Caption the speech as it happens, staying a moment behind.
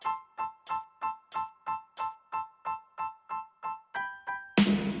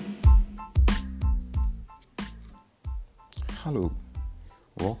Hello,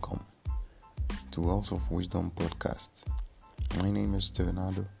 welcome to Wells of Wisdom podcast. My name is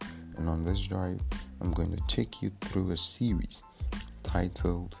Stevenado, and on this drive, I'm going to take you through a series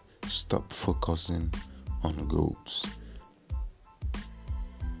titled Stop Focusing on Goals.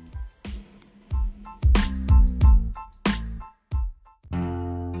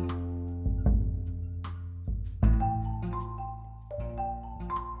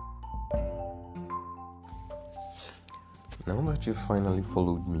 Now that you've finally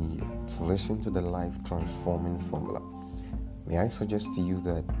followed me to listen to the life transforming formula, may I suggest to you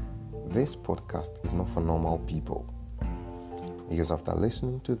that this podcast is not for normal people. Because after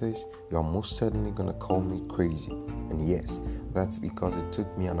listening to this, you are most certainly going to call me crazy. And yes, that's because it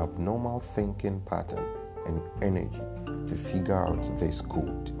took me an abnormal thinking pattern and energy to figure out this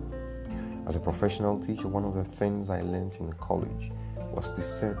code. As a professional teacher, one of the things I learned in college was to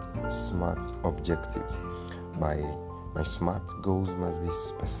set SMART objectives. My SMART goals must be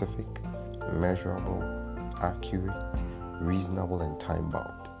specific, measurable, accurate, reasonable, and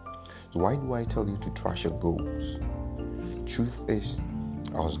time-bound. So why do I tell you to trash your goals? Truth is,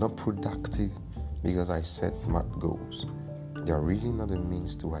 I was not productive because I set SMART goals. They are really not a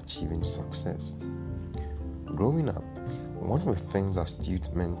means to achieving success. Growing up, one of the things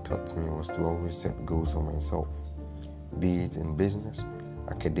astute men taught me was to always set goals for myself, be it in business,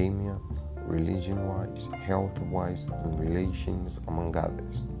 academia, religion-wise, health-wise, and relations, among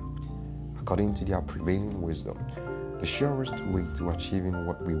others. According to their prevailing wisdom, the surest way to achieving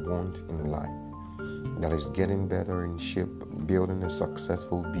what we want in life, that is getting better in shape, building a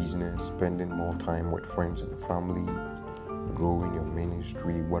successful business, spending more time with friends and family, growing your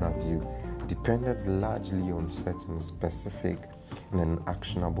ministry, what have you, depended largely on setting specific and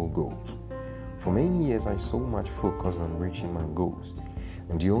actionable goals. For many years, I so much focused on reaching my goals,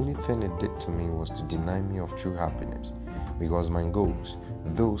 and the only thing it did to me was to deny me of true happiness, because my goals,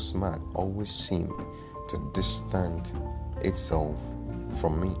 though smart, always seemed to distance itself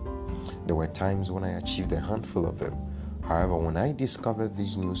from me. There were times when I achieved a handful of them. However, when I discovered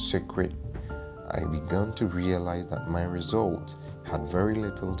this new secret, I began to realize that my results had very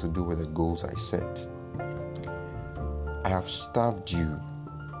little to do with the goals I set. I have starved you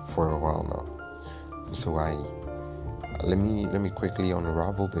for a while now, so let me quickly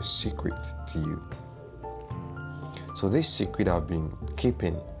unravel the secret to you. So this secret I've been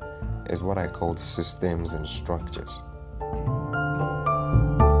keeping is what I call systems and structures.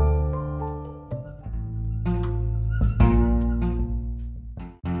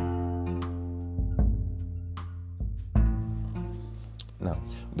 Now,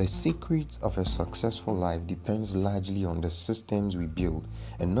 the secret of a successful life depends largely on the systems we build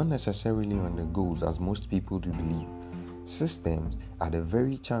and not necessarily on the goals, as most people do believe. Systems are the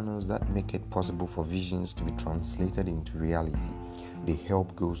very channels that make it possible for visions to be translated into reality. They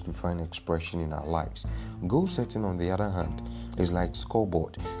help goals to find expression in our lives. Goal setting, on the other hand, is like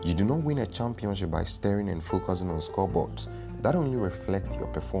scoreboard. You do not win a championship by staring and focusing on scoreboards. That only reflects your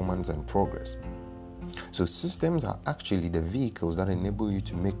performance and progress. So systems are actually the vehicles that enable you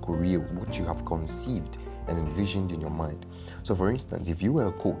to make real what you have conceived and envisioned in your mind. So for instance, if you were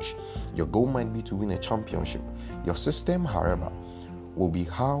a coach, your goal might be to win a championship. Your system, however, will be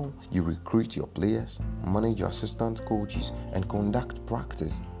how you recruit your players, manage your assistant coaches, and conduct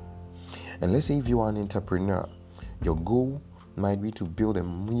practice. And let's say if you are an entrepreneur, your goal might be to build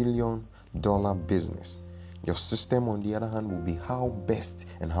 $1 million business. Your system, on the other hand, will be how best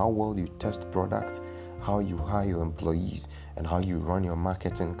and how well you test products, how you hire your employees, and how you run your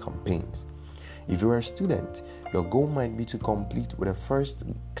marketing campaigns. If you're a student, your goal might be to complete with a first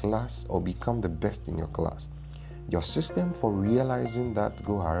class or become the best in your class. Your system for realizing that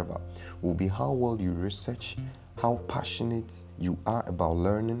goal, however, will be how well you research, how passionate you are about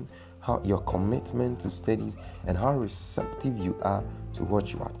learning, how your commitment to studies, and how receptive you are to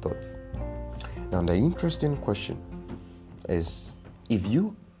what you are taught. Now, the interesting question is, if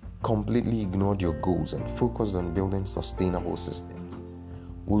you completely ignored your goals and focused on building sustainable systems,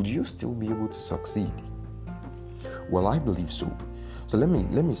 will you still be able to succeed? Well, I believe so. So let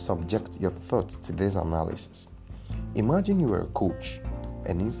me subject your thoughts to this analysis. Imagine you were a coach,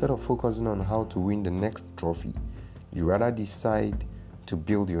 and instead of focusing on how to win the next trophy, you rather decide to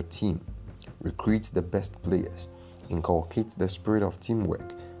build your team, recruit the best players, inculcate the spirit of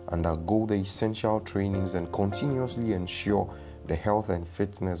teamwork, undergo the essential trainings, and continuously ensure the health and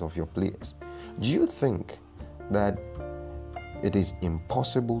fitness of your players. Do you think that it is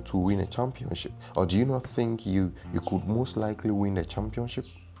impossible to win a championship? Or do you not think you could most likely win a championship?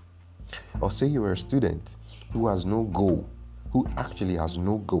 Or say you're a student who has no goal who actually has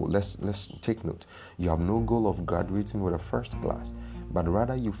no goal. Let's take note. You have no goal of graduating with a first class, but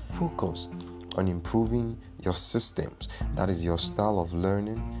rather you focus on improving your systems. That is your style of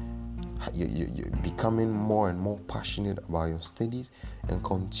learning. You're becoming more and more passionate about your studies and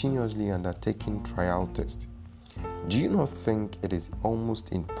continuously undertaking trial tests. Do you not think it is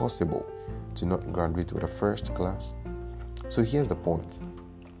almost impossible to not graduate with a first class? So here's the point.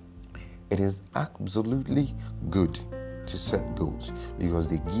 It is absolutely good to set goals because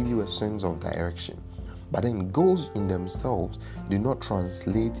they give you a sense of direction. But then goals in themselves do not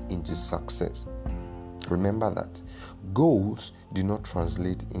translate into success. Remember that. Goals do not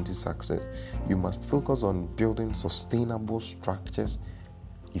translate into success. You must focus on building sustainable structures,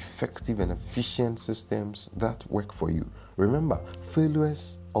 effective and efficient systems that work for you. Remember,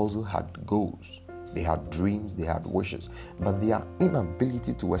 failures also had goals. They had dreams, they had wishes, but their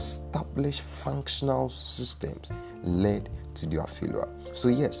inability to establish functional systems led to their failure. So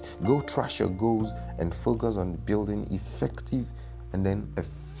yes, go trash your goals and focus on building effective and then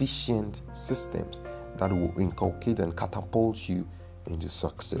efficient systems that will inculcate and catapult you into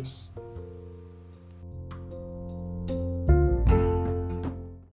success.